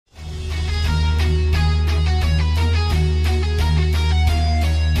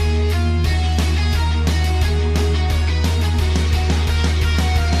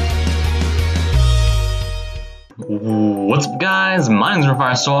What's up guys, my name is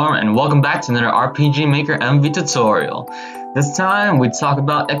Runefire and welcome back to another RPG Maker MV tutorial. This time we talk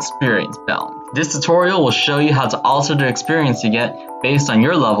about experience balance. This tutorial will show you how to alter the experience you get based on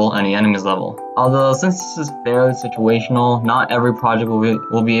your level and the enemy's level. Although since this is fairly situational, not every project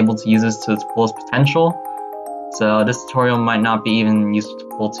will be able to use this to its fullest potential. So this tutorial might not be even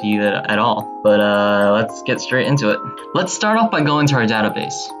useful to you at all. But let's get straight into it. Let's start off by going to our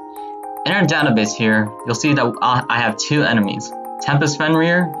database. In our database here, you'll see that I have two enemies, Tempest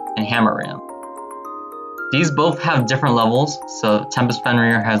Fenrir and Hammer Ram. These both have different levels, so Tempest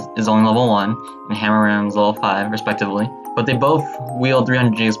Fenrir is only level 1 and Hammer Ram is level 5 respectively, but they both wield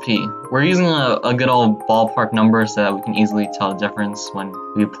 300 GXP. We're using a good old ballpark number so that we can easily tell the difference when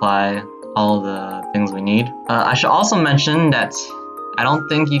we apply all the things we need. I should also mention that I don't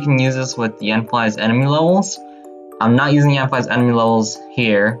think you can use this with the Yanfly's enemy levels. I'm not using Yanfly's enemy levels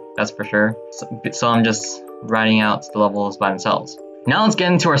here, that's for sure, so I'm just writing out the levels by themselves. Now let's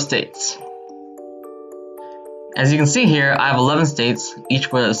get into our states. As you can see here, I have 11 states,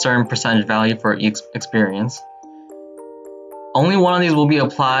 each with a certain percentage value for each experience. Only one of these will be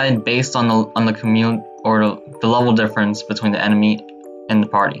applied based on the commute or the level difference between the enemy and the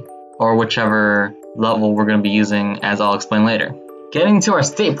party, or whichever level we're going to be using, as I'll explain later. Getting to our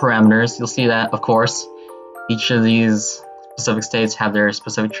state parameters, you'll see that, of course, each of these specific states have their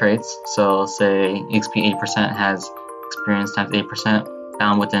specific traits. So say EXP 80% has experience times 8%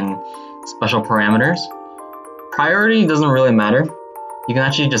 found within special parameters. Priority doesn't really matter. You can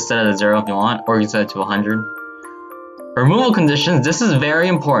actually just set it at 0 if you want, or you can set it to 100. Removal conditions, this is very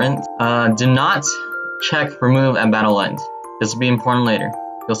important. Do not check remove at battle end. This will be important later.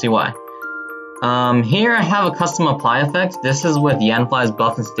 You'll see why. Here I have a custom apply effect. This is with Yanfly's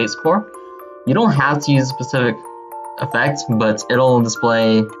buff and state score. You don't have to use a specific effect, but it'll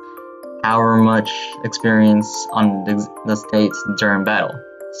display however much experience on the states during battle.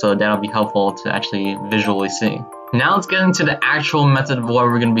 So that'll be helpful to actually visually see. Now let's get into the actual method of what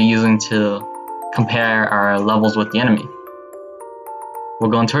we're going to be using to compare our levels with the enemy.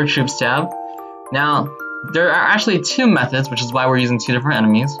 We'll go into our troops tab. Now, there are actually two methods, which is why we're using two different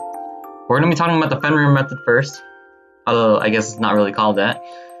enemies. We're going to be talking about the Fenrir method first, although I guess it's not really called that.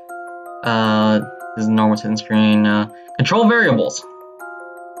 This is normal hidden screen. Control variables.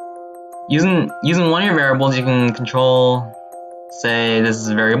 Using one of your variables, you can control, say this is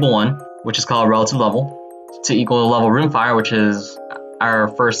variable 1, which is called relative level, to equal the level Runefire, which is our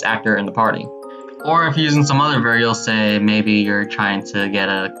first actor in the party. Or if you're using some other variable, say maybe you're trying to get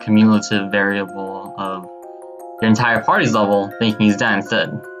a cumulative variable of your entire party's level, then you can use that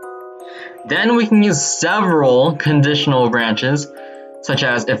instead. Then we can use several conditional branches, such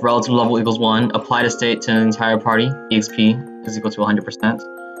as if relative level equals 1, apply the state to an entire party, EXP is equal to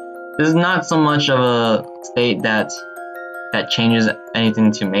 100%. This is not so much of a state that changes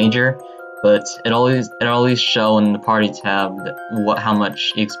anything too major, but it always show in the party tab how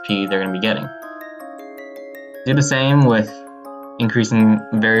much EXP they're going to be getting. Do the same with increasing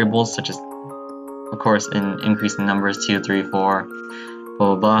variables, such as, of course, in increasing numbers 2, 3, 4,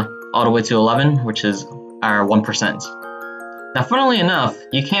 blah blah blah, all the way to 11, which is our 1%. Now, funnily enough,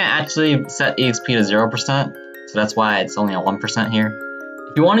 you can't actually set EXP to 0%, so that's why it's only at 1% here.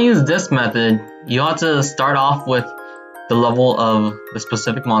 If you want to use this method, you have to start off with the level of the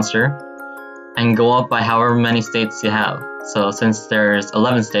specific monster and go up by however many states you have. So since there's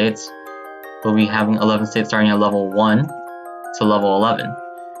 11 states, we'll be having 11 states starting at level 1 to level 11.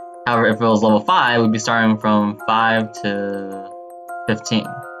 However, if it was level 5, we'd be starting from 5 to 15.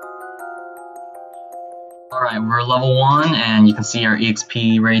 Alright, we're level 1 and you can see our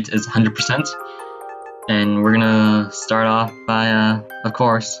EXP rate is 100%. And we're gonna start off by, of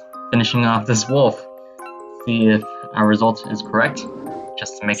course, finishing off this wolf. See if our result is correct,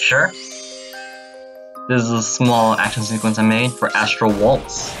 just to make sure. This is a small action sequence I made for Astral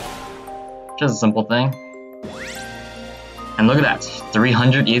Waltz. Just a simple thing. And look at that,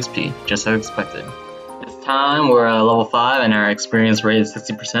 300 EXP, just as expected. This time we're at level 5 and our experience rate is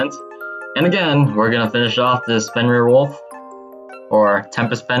 60%. And again, we're gonna finish off this Fenrir Wolf, or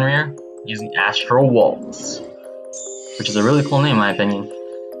Tempest Fenrir, using Astral Waltz, which is a really cool name in my opinion.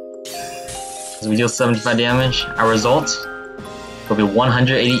 As we deal 75 damage, our result will be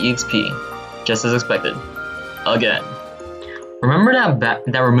 180 EXP, just as expected. Again. Remember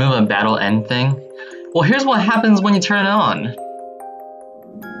that remove a battle end thing? Well, here's what happens when you turn it on.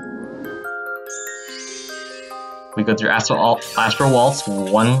 We go through Astral Waltz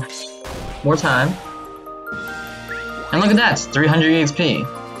one more time. And look at that, 300 EXP.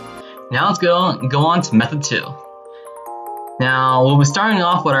 Now let's go on to method 2. Now we'll be starting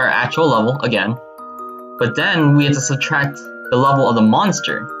off with our actual level again. But then we have to subtract the level of the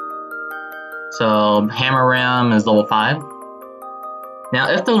monster. So Hammer Ram is level 5. Now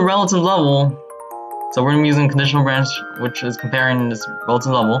if the relative level, so we're using conditional branch, which is comparing this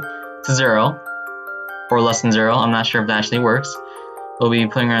relative level to 0, or less than 0, I'm not sure if that actually works. We'll be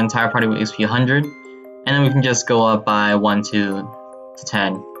putting our entire party with XP 100, and then we can just go up by 1 to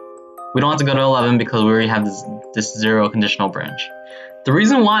 10. We don't have to go to 11 because we already have this 0 conditional branch. The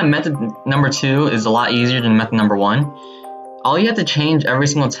reason why method number 2 is a lot easier than method number 1, all you have to change every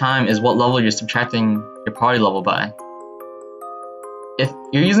single time is what level you're subtracting your party level by. If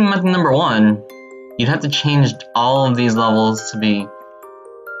you're using method number 1, you'd have to change all of these levels to be,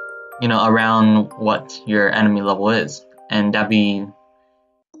 you know, around what your enemy level is, and that'd be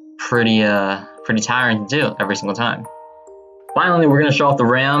pretty tiring to do every single time. Finally, we're gonna show off the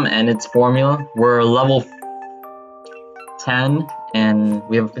RAM and its formula. We're level 10, and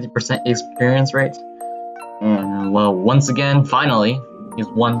we have a 50% experience rate. And well, once again, finally, use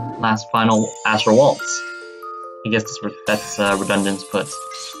one last final Astral Waltz. I guess that's redundant, but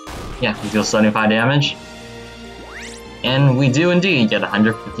yeah, we deal 75 damage. And we do indeed get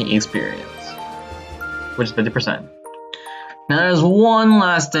 150 experience, which is 50%. Now there's one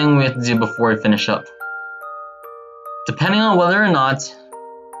last thing we have to do before we finish up. Depending on whether or not,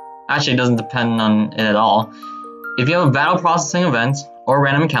 actually it doesn't depend on it at all, if you have a battle processing event or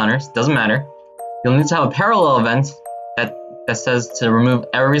random encounters, doesn't matter, you'll need to have a parallel event that says to remove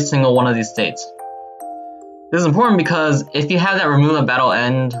every single one of these states. This is important because if you have that remove a battle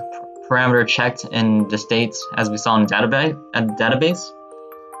end parameter checked in the states as we saw in the database,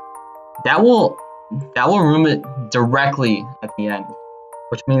 that will remove it directly at the end,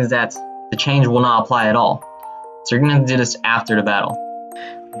 which means that the change will not apply at all. So you're gonna have to do this after the battle.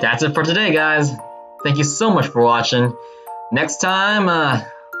 That's it for today, guys. Thank you so much for watching. Next time,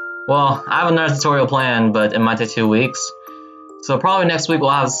 well, I have another tutorial planned, but it might take 2 weeks. So probably next week we'll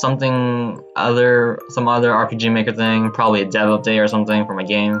have some other RPG Maker thing, probably a dev update or something for my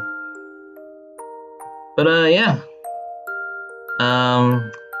game. But yeah.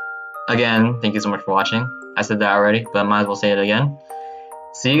 Again, thank you so much for watching. I said that already, but I might as well say it again.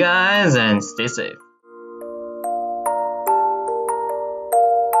 See you guys and stay safe.